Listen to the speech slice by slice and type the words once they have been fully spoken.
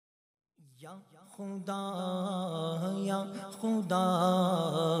یا خدا یا خدا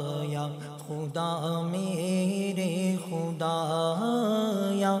یا خدا میرے خدا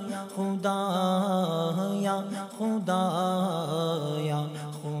یا خدا یا خدا یا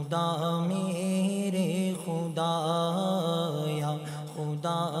خدا میرے خدا یا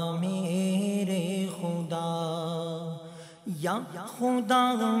خدا میرے خدا یا خدا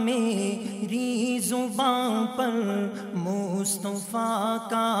میری زبان پر مصطفیٰ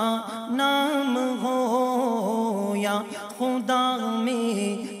کا نام ہو، یا خدا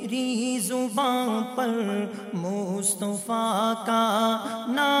میری زبان پر مصطفیٰ کا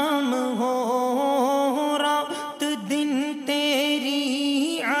نام ہو، رات دن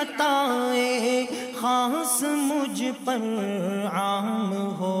تیری عطائے خاص مجھ پر عام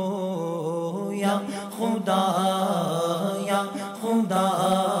ہو، یا خدا یا خدا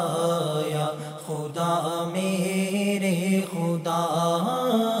یا خدا میرے خدا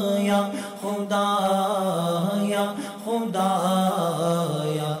یا خدا یا خدا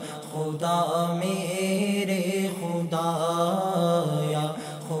یا خدا میرے خدا یا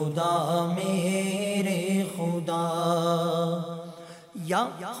خدا میرے خدا یا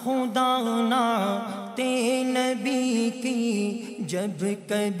خدا نعت نبی کی جب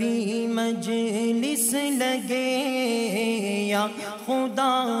کبھی مجلس لگے، یا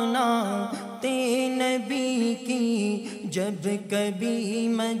خدا نعت نبی کی جب کبھی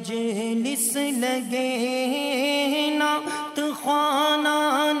مجلس لگے، نعت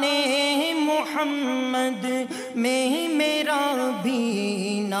خوانان محمد میں میرا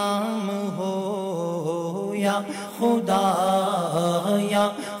بھی نام ہو، یا خدا یا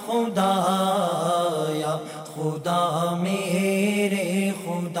خدا یا خدا میرے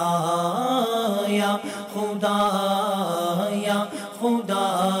خدا یا خدا یا خدا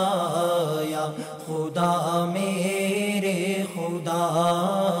یا خدا میرے خدا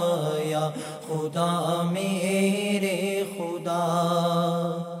یا خدا میرے خدا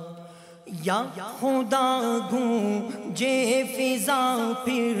یا خدا گونجے فضا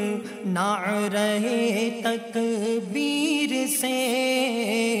پھر نعرہ تکبیر سے،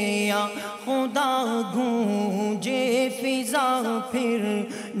 یا خدا گونجے فضا پھر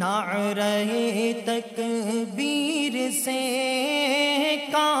نعرہ تکبیر سے،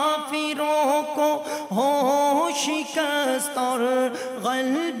 کافروں کو ہو شکست اور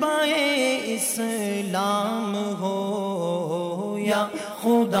غلبہ اسلام ہو، یا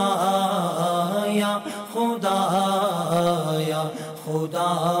خدا یا خدا یا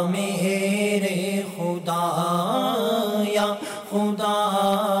خدا میرے خدا یا خدا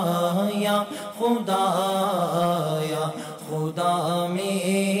یا خدا یا خدا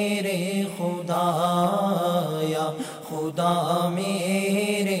میرے خدا یا خدا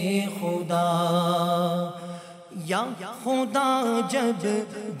میرے خدا یا خدا جب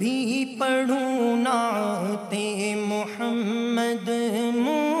بھی پڑھوں نعت محمد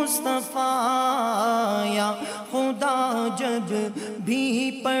مصطفیٰ، یا خدا جب بھی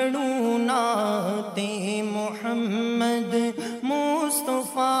پڑھوں نعت محمد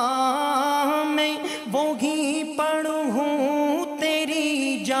مصطفیٰ، میں وہی پڑھوں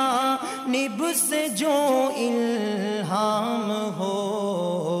تیری جانب سے جو الہام ہو،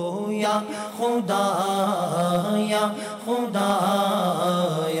 یا خدا یا خدا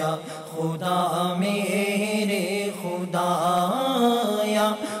یا خدا میرے خدا یا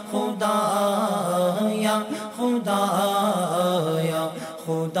خدا یا خدا یا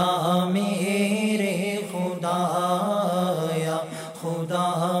خدا میرے خدا یا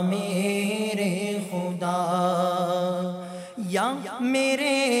خدا میرے خدا یا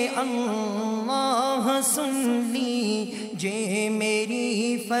میرے اللہ سن لیجے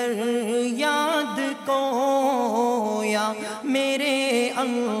میری فریاد کو، یا میرے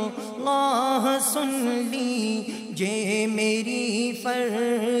اللہ سن لیجے میری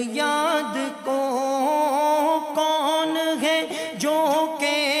فریاد کو، کون ہے جو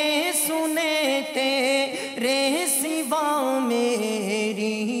کہ سنے تیرے سوا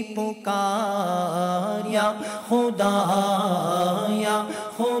میری پکار، یا خدا یا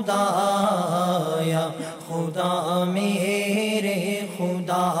خدا یا خدا میرے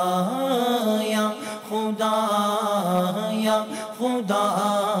خدا یا خدا یا خدا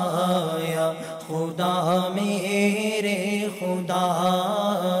یا خدا میرے خدا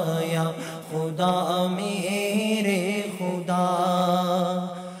یا خدا میرے خدا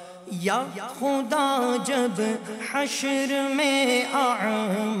یا خدا جب حشر میں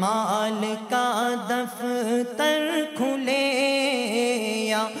اعمال کا دفتر کھلے،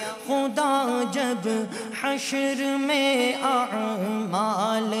 یا خدا جب حشر میں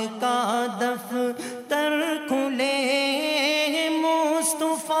اعمال کا دفتر کھلے،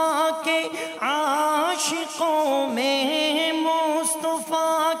 مصطفیٰ مصطفیٰ کے عاشقوں میں،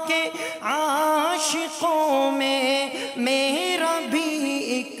 مصطفیٰ کے عاشقوں میں میرا بھی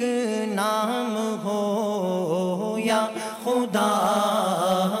ایک نام ہو، یا خدا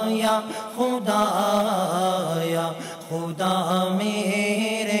یا خدا یا خدا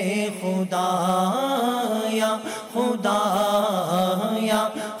میرے خدا، یا خدا یا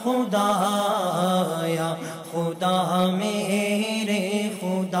خدا یا خدا میرے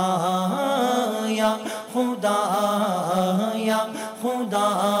خدا، یا خدا یا خدا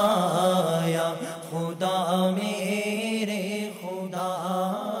یا خدا میرے